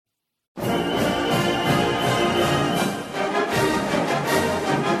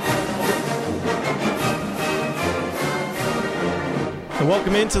And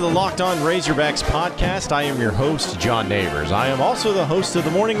welcome into the Locked On Razorbacks podcast. I am your host, John Neighbors. I am also the host of The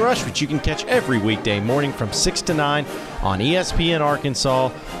Morning Rush, which you can catch every weekday morning from 6 to 9 on ESPN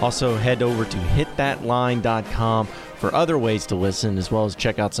Arkansas. Also, head over to hitthatline.com for other ways to listen, as well as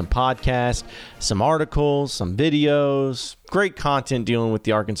check out some podcasts, some articles, some videos, great content dealing with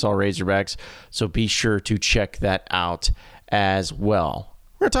the Arkansas Razorbacks. So be sure to check that out as well.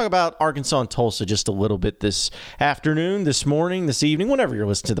 We're going to talk about Arkansas and Tulsa just a little bit this afternoon, this morning, this evening, whenever you're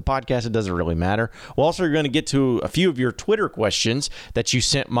listening to the podcast. It doesn't really matter. We're also going to get to a few of your Twitter questions that you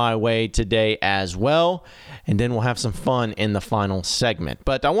sent my way today as well, and then we'll have some fun in the final segment.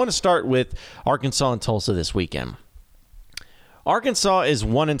 But I want to start with Arkansas and Tulsa this weekend. Arkansas is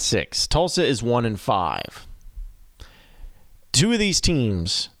 1-6. Tulsa is 1-5. Two of these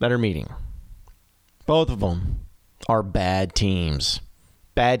teams that are meeting, both of them are bad teams.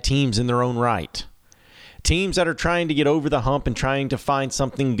 Bad teams in their own right. Teams that are trying to get over the hump and trying to find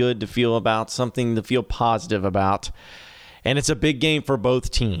something good to feel about, something to feel positive about. And it's a big game for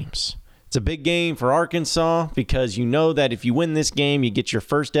both teams. It's a big game for Arkansas because you know that if you win this game, you get your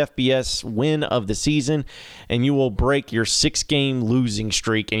first FBS win of the season, and you will break your 6-game losing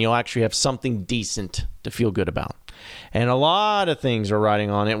streak, and you'll actually have something decent to feel good about. And a lot of things are riding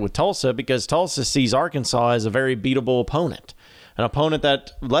on it with Tulsa because Tulsa sees Arkansas as a very beatable opponent. An opponent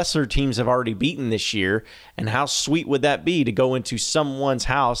that lesser teams have already beaten this year, and how sweet would that be to go into someone's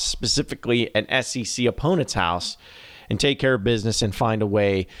house, specifically an SEC opponent's house, and take care of business and find a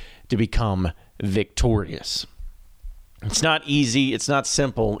way to become victorious. It's not easy, it's not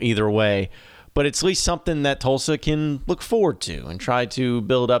simple either way, but it's at least something that Tulsa can look forward to and try to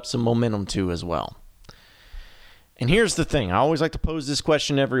build up some momentum to as well. And here's the thing, I always like to pose this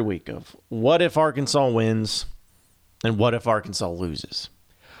question every week of what if Arkansas wins? And what if Arkansas loses?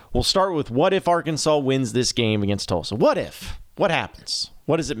 We'll start with what if Arkansas wins this game against Tulsa? What if? What happens?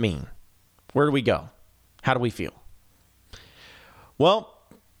 What does it mean? Where do we go? How do we feel? Well,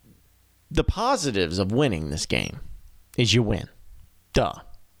 the positives of winning this game is you win. Duh.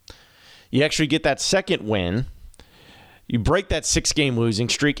 You actually get that second win. You break that 6-game losing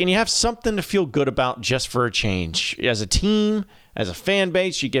streak, and you have something to feel good about just for a change. As a team, as a fan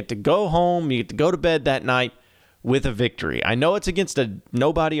base, you get to go home, you get to go to bed that night with a victory. I know it's against a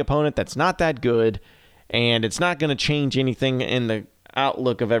nobody opponent that's not that good, and it's not going to change anything in the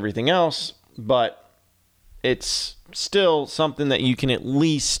outlook of everything else, but it's still something that you can at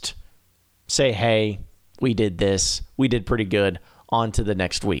least say, hey, we did this. We did pretty good. On to the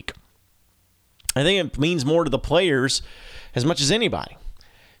next week. I think it means more to the players as much as anybody,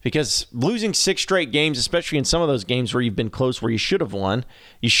 because losing 6 straight games, especially in some of those games where you've been close, where you should have won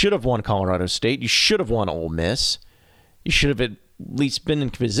Colorado State, you should have won Ole Miss, you should have at least been in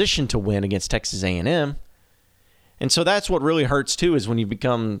position to win against Texas A&M. And so that's what really hurts too, is when you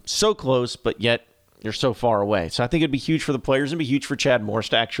become so close, but yet you're so far away. So I think it'd be huge for the players and be huge for Chad Morris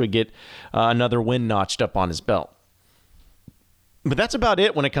to actually get another win notched up on his belt. But that's about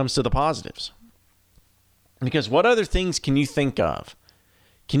it when it comes to the positives. Because what other things can you think of?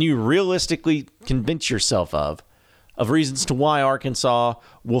 Can you realistically convince yourself of reasons to why Arkansas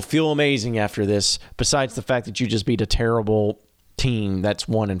will feel amazing after this, besides the fact that you just beat a terrible team that's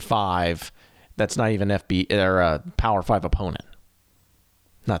 1-5, that's not even or a Power 5 opponent?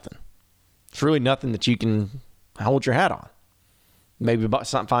 Nothing. It's really nothing that you can hold your hat on. Maybe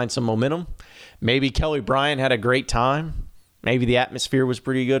find some momentum. Maybe Kelly Bryant had a great time. Maybe the atmosphere was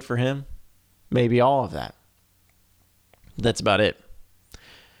pretty good for him. Maybe all of that. That's about it.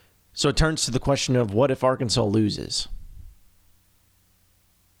 So it turns to the question of what if Arkansas loses?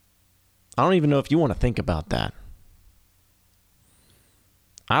 I don't even know if you want to think about that.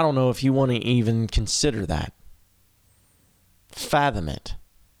 I don't know if you want to even consider that. Fathom it.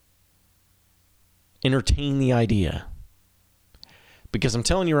 Entertain the idea. Because I'm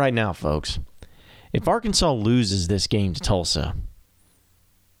telling you right now, folks, if Arkansas loses this game to Tulsa,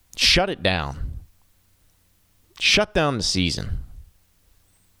 shut it down. Shut down the season.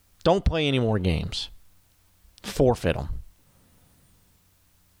 Don't play any more games. Forfeit them.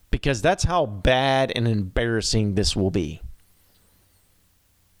 Because that's how bad and embarrassing this will be.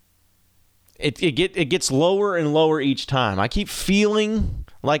 It gets lower and lower each time. I keep feeling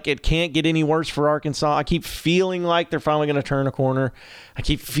like it can't get any worse for Arkansas. I keep feeling like they're finally going to turn a corner. I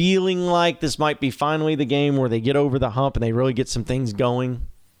keep feeling like this might be finally the game where they get over the hump and they really get some things going.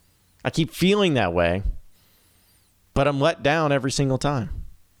 I keep feeling that way. But I'm let down every single time.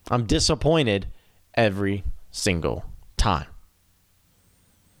 I'm disappointed every single time.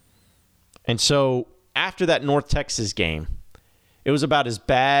 And so after that North Texas game, it was about as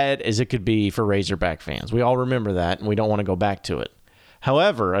bad as it could be for Razorback fans. We all remember that, and we don't want to go back to it.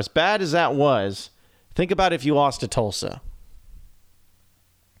 However, as bad as that was, think about if you lost to Tulsa.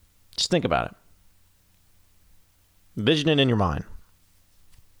 Just think about it. Envision it in your mind.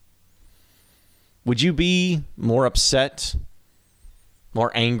 Would you be more upset,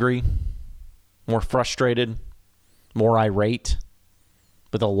 more angry, more frustrated, more irate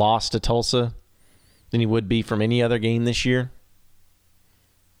with a loss to Tulsa than you would be from any other game this year?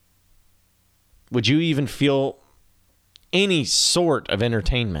 Would you even feel any sort of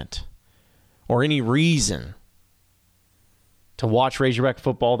entertainment or any reason to watch Razorback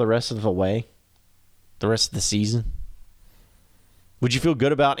football the rest of the way, the rest of the season? Would you feel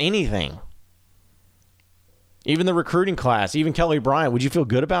good about anything? Even the recruiting class, even Kelly Bryant, would you feel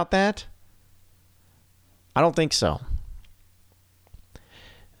good about that? I don't think so.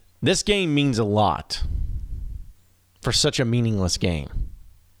 This game means a lot for such a meaningless game.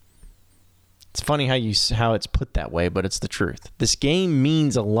 It's funny how it's put that way, but it's the truth. This game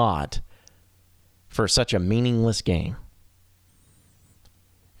means a lot for such a meaningless game.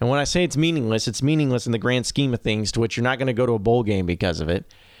 And when I say it's meaningless in the grand scheme of things, to which you're not going to go to a bowl game because of it.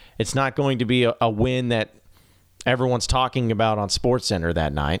 It's not going to be a win that everyone's talking about on SportsCenter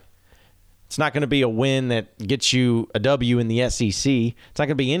that night. It's not going to be a win that gets you a W in the SEC. It's not going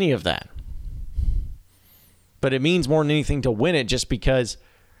to be any of that. But it means more than anything to win it just because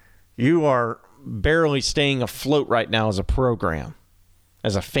you are barely staying afloat right now as a program,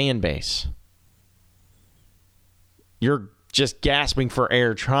 as a fan base. You're just gasping for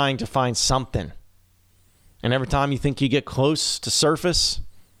air, trying to find something. And every time you think you get close to surface,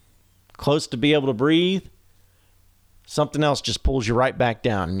 close to be able to breathe, something else just pulls you right back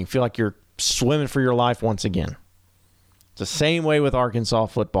down, and you feel like you're swimming for your life once again. It's the same way with Arkansas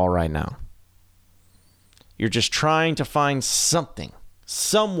football right now. You're just trying to find something,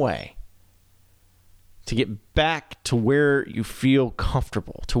 some way to get back to where you feel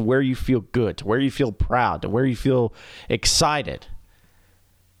comfortable, to where you feel good, to where you feel proud, to where you feel excited.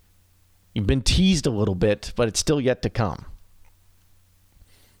 You've been teased a little bit, but it's still yet to come.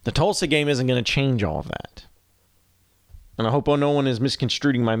 The Tulsa game isn't going to change all of that. And I hope no one is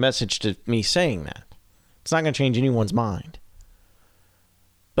misconstruing my message to me saying that. It's not going to change anyone's mind.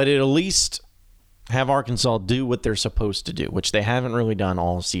 But it at least have Arkansas do what they're supposed to do, which they haven't really done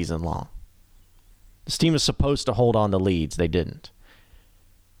all season long. This team is supposed to hold on to leads. They didn't.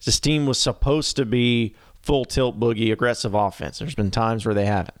 This team was supposed to be full tilt boogie, aggressive offense. There's been times where they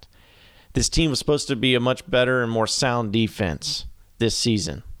haven't. This team was supposed to be a much better and more sound defense this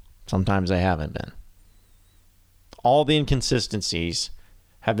season. Sometimes they haven't been. All the inconsistencies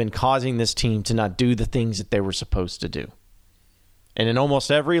have been causing this team to not do the things that they were supposed to do. And in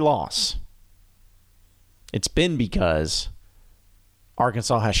almost every loss, it's been because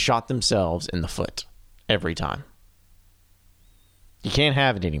Arkansas has shot themselves in the foot every time. You can't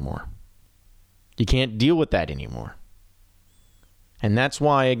have it anymore. You can't deal with that anymore. And that's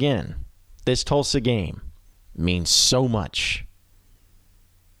why, again, this Tulsa game means so much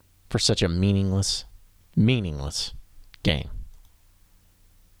for such a meaningless game.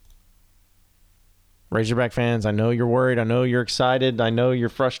 Razorback fans, I know you're worried. I know you're excited. I know you're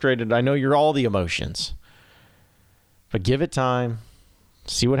frustrated. I know you're all the emotions. But give it time.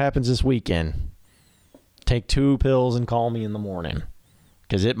 See what happens this weekend. Take 2 pills and call me in the morning,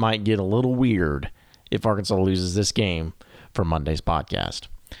 because it might get a little weird if Arkansas loses this game for Monday's podcast.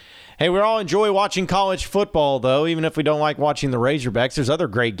 Hey, we all enjoy watching college football, though. Even if we don't like watching the Razorbacks, there's other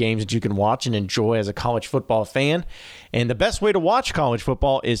great games that you can watch and enjoy as a college football fan. And the best way to watch college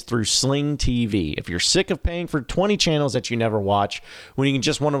football is through Sling TV. If you're sick of paying for 20 channels that you never watch, when you can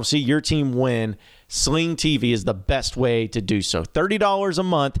just want to see your team win, Sling TV is the best way to do so. $30 a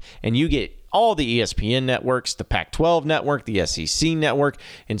month, and you get all the ESPN networks, the Pac-12 network, the SEC network,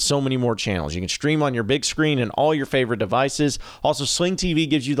 and so many more channels. You can stream on your big screen and all your favorite devices. Also, Sling TV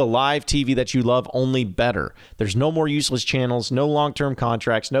gives you the live TV that you love, only better. There's no more useless channels, no long-term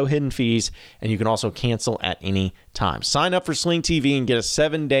contracts, no hidden fees, and you can also cancel at any time. Sign up for Sling TV and get a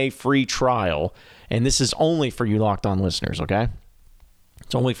 7-day free trial, and this is only for you Locked On listeners, okay?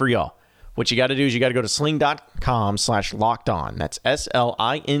 It's only for y'all. What you got to do is you got to go to sling.com/lockedon. That's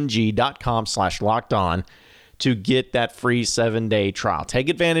SLING.com/lockedon to get that free 7-day trial. Take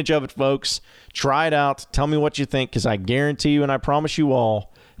advantage of it, folks. Try it out. Tell me what you think, because I guarantee you and I promise you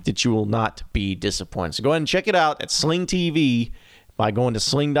all that you will not be disappointed. So go ahead and check it out at Sling TV by going to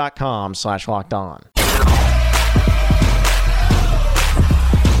sling.com/lockedon.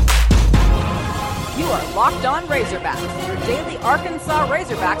 You are Locked On Razorbacks, your daily Arkansas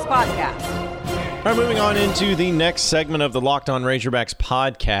Razorbacks podcast. All right, moving on into the next segment of the Locked On Razorbacks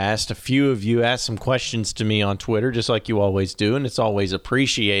podcast. A few of you asked some questions to me on Twitter, just like you always do, and it's always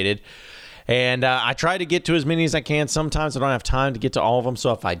appreciated. And I try to get to as many as I can. Sometimes I don't have time to get to all of them,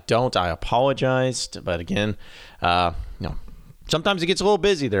 so if I don't, I apologize. But again, sometimes it gets a little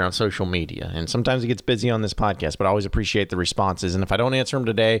busy there on social media, and sometimes it gets busy on this podcast, but I always appreciate the responses. And if I don't answer them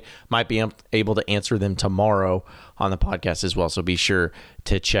today, might be able to answer them tomorrow on the podcast as well, so be sure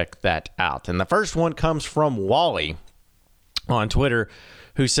to check that out. And the first one comes from Wally on Twitter,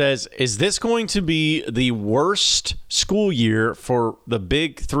 who says, is this going to be the worst school year for the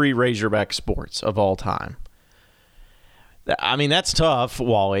big three Razorback sports of all time? I mean, that's tough,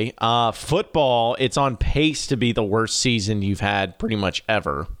 Wally. Football, it's on pace to be the worst season you've had pretty much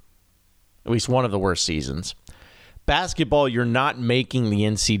ever. At least one of the worst seasons. Basketball, you're not making the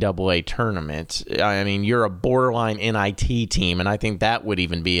NCAA tournament. I mean, you're a borderline NIT team, and I think that would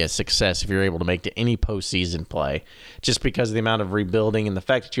even be a success if you're able to make to any postseason play, just because of the amount of rebuilding, and the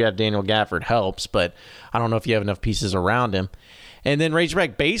fact that you have Daniel Gafford helps, but I don't know if you have enough pieces around him. And then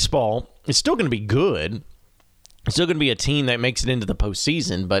Razorback baseball is still going to be good. It's still going to be a team that makes it into the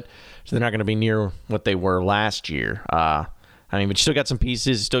postseason, but they're not going to be near what they were last year. But you still got some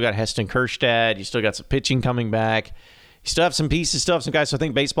pieces. You still got Heston Kjerstad. You still got some pitching coming back. You still have some pieces, still have some guys. So I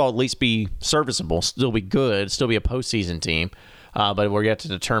think baseball at least be serviceable, still be good, still be a postseason team. But we're yet to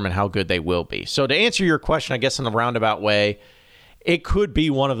determine how good they will be. So to answer your question, I guess in a roundabout way, it could be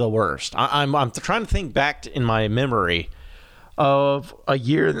one of the worst. I'm trying to think back in my memory of a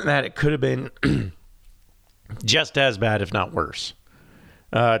year that it could have been just as bad, if not worse.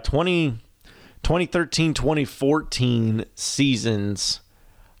 2013, 2014 seasons,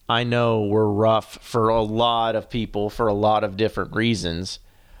 I know, were rough for a lot of people for a lot of different reasons.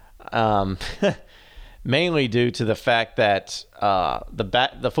 Mainly due to the fact that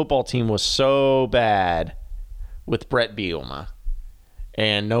the football team was so bad with Brett Bielema,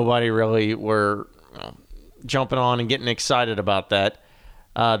 and nobody really were jumping on and getting excited about that.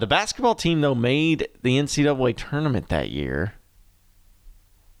 The basketball team, though, made the NCAA tournament that year.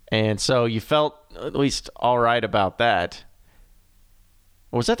 And so you felt at least all right about that.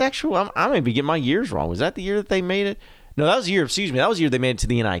 Or was that the actual? I may be getting my years wrong. Was that the year that they made it? No, that was the year, that was the year they made it to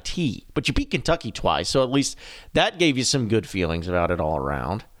the NIT. But you beat Kentucky twice, so at least that gave you some good feelings about it all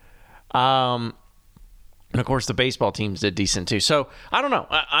around. And, of course, the baseball teams did decent, too. So, I don't know.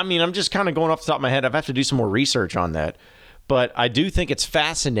 I'm just kind of going off the top of my head. I have to do some more research on that. But I do think it's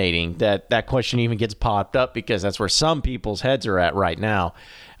fascinating that that question even gets popped up, because that's where some people's heads are at right now.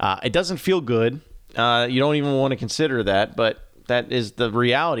 It doesn't feel good. You don't even want to consider that, but that is the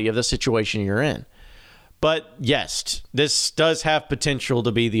reality of the situation you're in. But yes, this does have potential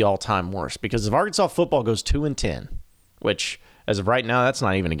to be the all-time worst, because if Arkansas football goes 2-10, which as of right now, that's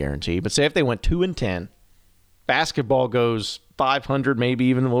not even a guarantee, but say if they went 2-10, basketball goes 500, maybe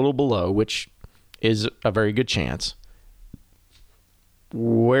even a little below, which is a very good chance.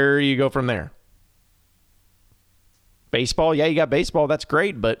 Where do you go from there? Baseball, yeah, you got baseball. That's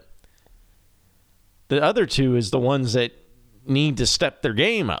great, but the other two is the ones that need to step their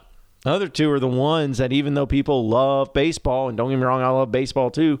game up. The other two are the ones that, even though people love baseball, and don't get me wrong, I love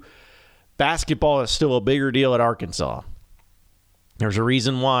baseball too, basketball is still a bigger deal at Arkansas. There's a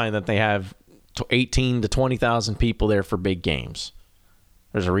reason why that they have 18 to 20,000 people there for big games.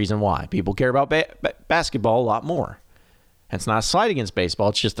 There's a reason why. People care about basketball a lot more. And it's not a slight against baseball.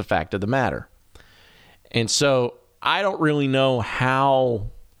 It's just the fact of the matter. And so I don't really know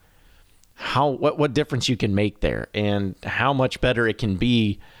what difference you can make there and how much better it can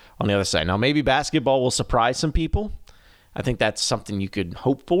be on the other side. Now, maybe basketball will surprise some people. I think that's something you could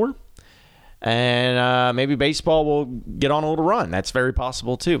hope for. And maybe baseball will get on a little run. That's very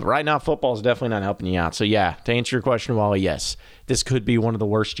possible too. But right now, football is definitely not helping you out. So yeah, to answer your question, Wally, yes, this could be one of the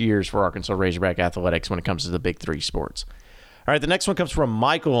worst years for Arkansas Razorback athletics when it comes to the big three sports. All right, the next one comes from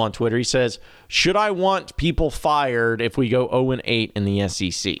Michael on Twitter. He says, should I want people fired if we go 0-8 in the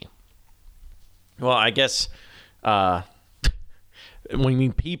SEC? Well, I guess when you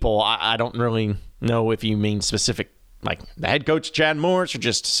mean people, I don't really know if you mean specific, like the head coach, Chad Morris, or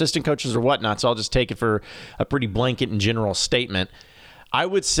just assistant coaches or whatnot. So I'll just take it for a pretty blanket and general statement. I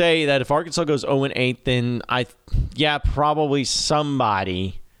would say that if Arkansas goes 0-8, then probably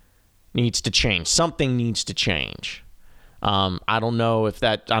somebody needs to change. Something needs to change. I don't know if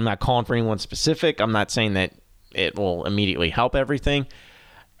that, I'm not calling for anyone specific. I'm not saying that it will immediately help everything,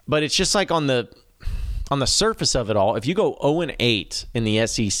 but it's just like on the surface of it all, if you go 0-8 in the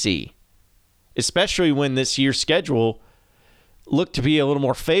SEC, especially when this year's schedule looked to be a little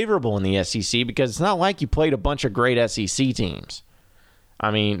more favorable in the SEC, because it's not like you played a bunch of great SEC teams.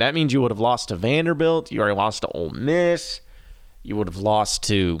 I mean, that means you would have lost to Vanderbilt. You already lost to Ole Miss. You would have lost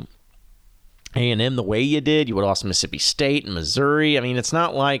to A&M the way you did. You would have lost to Mississippi State and Missouri. I mean, it's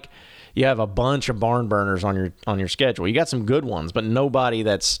not like you have a bunch of barn burners on your schedule. You got some good ones, but nobody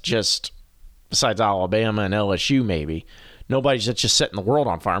that's just, besides Alabama and LSU maybe, nobody's that's just setting the world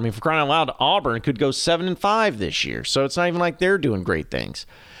on fire. I mean, for crying out loud, Auburn could go 7-5 this year, so it's not even like they're doing great things.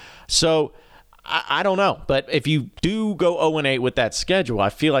 So I don't know, but if you do go 0-8 with that schedule, I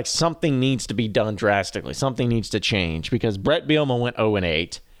feel like something needs to be done drastically. Something needs to change because Brett Bielema went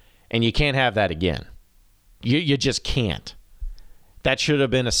 0-8, and you can't have that again. You just can't. That should have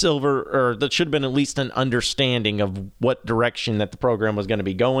been that should have been at least an understanding of what direction that the program was going to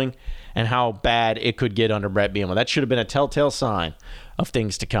be going and how bad it could get under Brett Bielema. That should have been a telltale sign of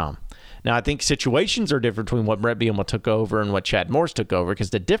things to come. Now, I think situations are different between what Brett Bielema took over and what Chad Morris took over because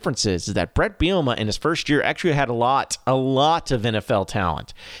the difference is that Brett Bielema in his first year actually had a lot of NFL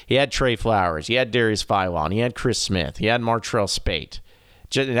talent. He had Trey Flowers. He had Darius Philon. He had Chris Smith. He had Martrell Spate.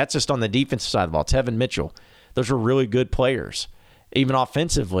 That's just on the defensive side of the ball. Tevin Mitchell. Those were really good players. Even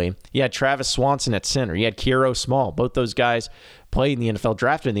offensively, you had Travis Swanson at center. You had Kiero Small. Both those guys played in the NFL,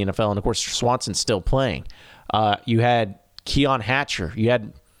 drafted in the NFL, and, of course, Swanson's still playing. You had Keon Hatcher. You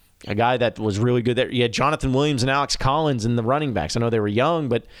had a guy that was really good there. You had Jonathan Williams and Alex Collins in the running backs. I know they were young,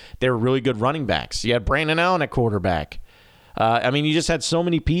 but they were really good running backs. You had Brandon Allen at quarterback. I mean, you just had so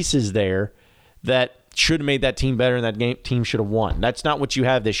many pieces there that should have made that team better, and that team should have won. That's not what you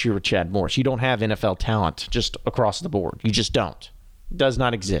have this year with Chad Morris. You don't have NFL talent just across the board. You just don't. It does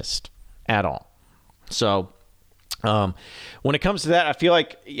not exist at all. So when it comes to that, I feel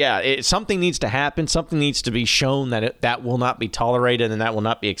like, something needs to happen. Something needs to be shown that that will not be tolerated and that will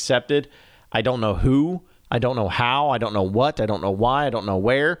not be accepted. I don't know who. I don't know how. I don't know what. I don't know why. I don't know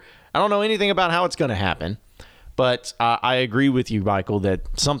where. I don't know anything about how it's going to happen. But I agree with you, Michael,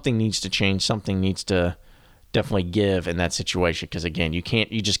 that something needs to change. Something needs to definitely give in that situation because, again, you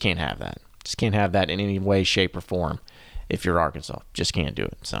just can't have that. Just can't have that in any way, shape, or form. If you're Arkansas, just can't do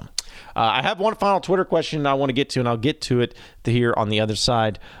it. So I have one final Twitter question I want to get to, and I'll get to it here on the other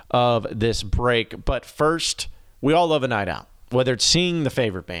side of this break. But first, we all love a night out. Whether it's seeing the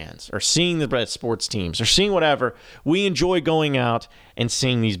favorite bands or seeing the best sports teams or seeing whatever, we enjoy going out and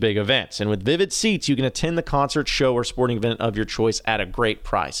seeing these big events. And with Vivid Seats, you can attend the concert, show, or sporting event of your choice at a great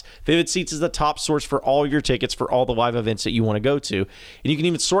price. Vivid Seats is the top source for all your tickets for all the live events that you want to go to. And you can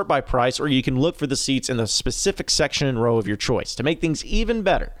even sort by price, or you can look for the seats in the specific section and row of your choice. To make things even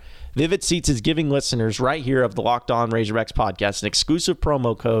better, Vivid Seats is giving listeners right here of the Locked On Razorbacks podcast an exclusive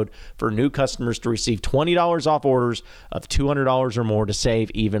promo code for new customers to receive $20 off orders of $200 or more to save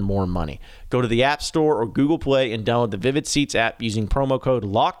even more money. Go to the App Store or Google Play and download the Vivid Seats app using promo code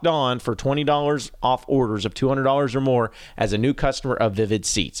Locked On for $20 off orders of $200 or more as a new customer of Vivid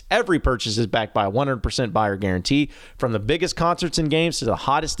Seats. Every purchase is backed by a 100% buyer guarantee. From the biggest concerts and games to the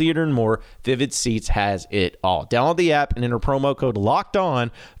hottest theater and more, Vivid Seats has it all. Download the app and enter promo code Locked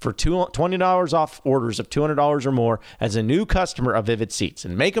On for $20 off orders of $200 or more as a new customer of Vivid Seats.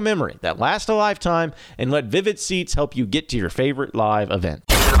 And make a memory that lasts a lifetime and let Vivid Seats help you get to your favorite live event.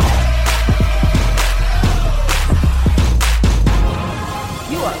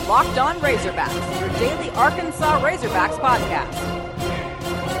 You are Locked On Razorbacks, your daily Arkansas Razorbacks podcast.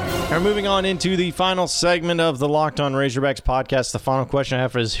 All right, moving on into the final segment of the Locked On Razorbacks podcast. The final question I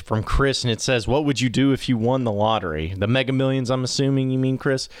have is from Chris, and it says, what would you do if you won the lottery? The Mega Millions, I'm assuming you mean,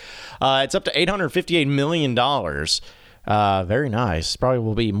 Chris. It's up to $858 million. Very nice. Probably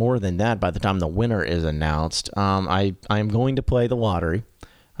will be more than that by the time the winner is announced. I am going to play the lottery.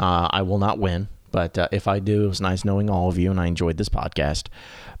 I will not win, but if I do, it was nice knowing all of you, and I enjoyed this podcast.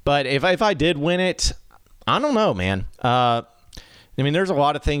 But if I did win it, I don't know, man. I mean, there's a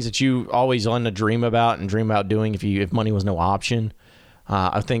lot of things that you always want to dream about and dream about doing if money was no option.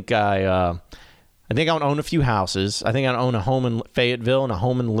 I think I would own a few houses. I think I'd own a home in Fayetteville and a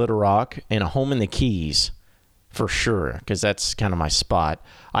home in Little Rock and a home in the Keys for sure, because that's kind of my spot.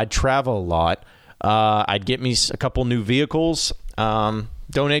 I'd travel a lot. I'd get me a couple new vehicles,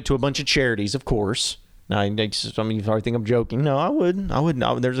 donate to a bunch of charities, of course. Now, some of you probably think I'm joking. No, I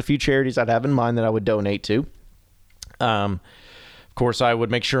would. There's a few charities I'd have in mind that I would donate to. Of course, I would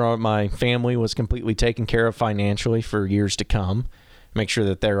make sure my family was completely taken care of financially for years to come. Make sure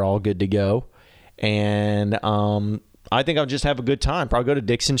that they're all good to go. And I think I'll just have a good time. Probably go to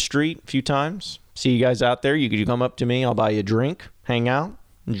Dixon Street a few times. See you guys out there. You could come up to me. I'll buy you a drink, hang out,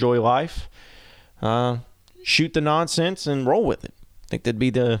 enjoy life, shoot the nonsense, and roll with it. I think that'd be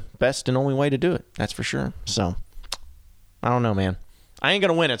the best and only way to do it. That's for sure. So, I don't know, man. I ain't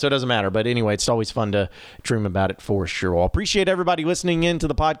going to win it, so it doesn't matter. But anyway, it's always fun to dream about it for sure. Well, appreciate everybody listening in to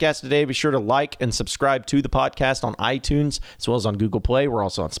the podcast today. Be sure to like and subscribe to the podcast on iTunes as well as on Google Play. We're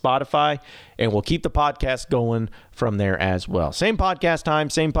also on Spotify, and we'll keep the podcast going from there as well. Same podcast time,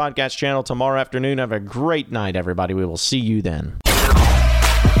 same podcast channel tomorrow afternoon. Have a great night, everybody. We will see you then.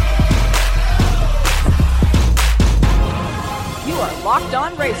 You are Locked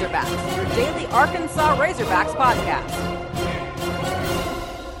On Razorbacks, your daily Arkansas Razorbacks podcast.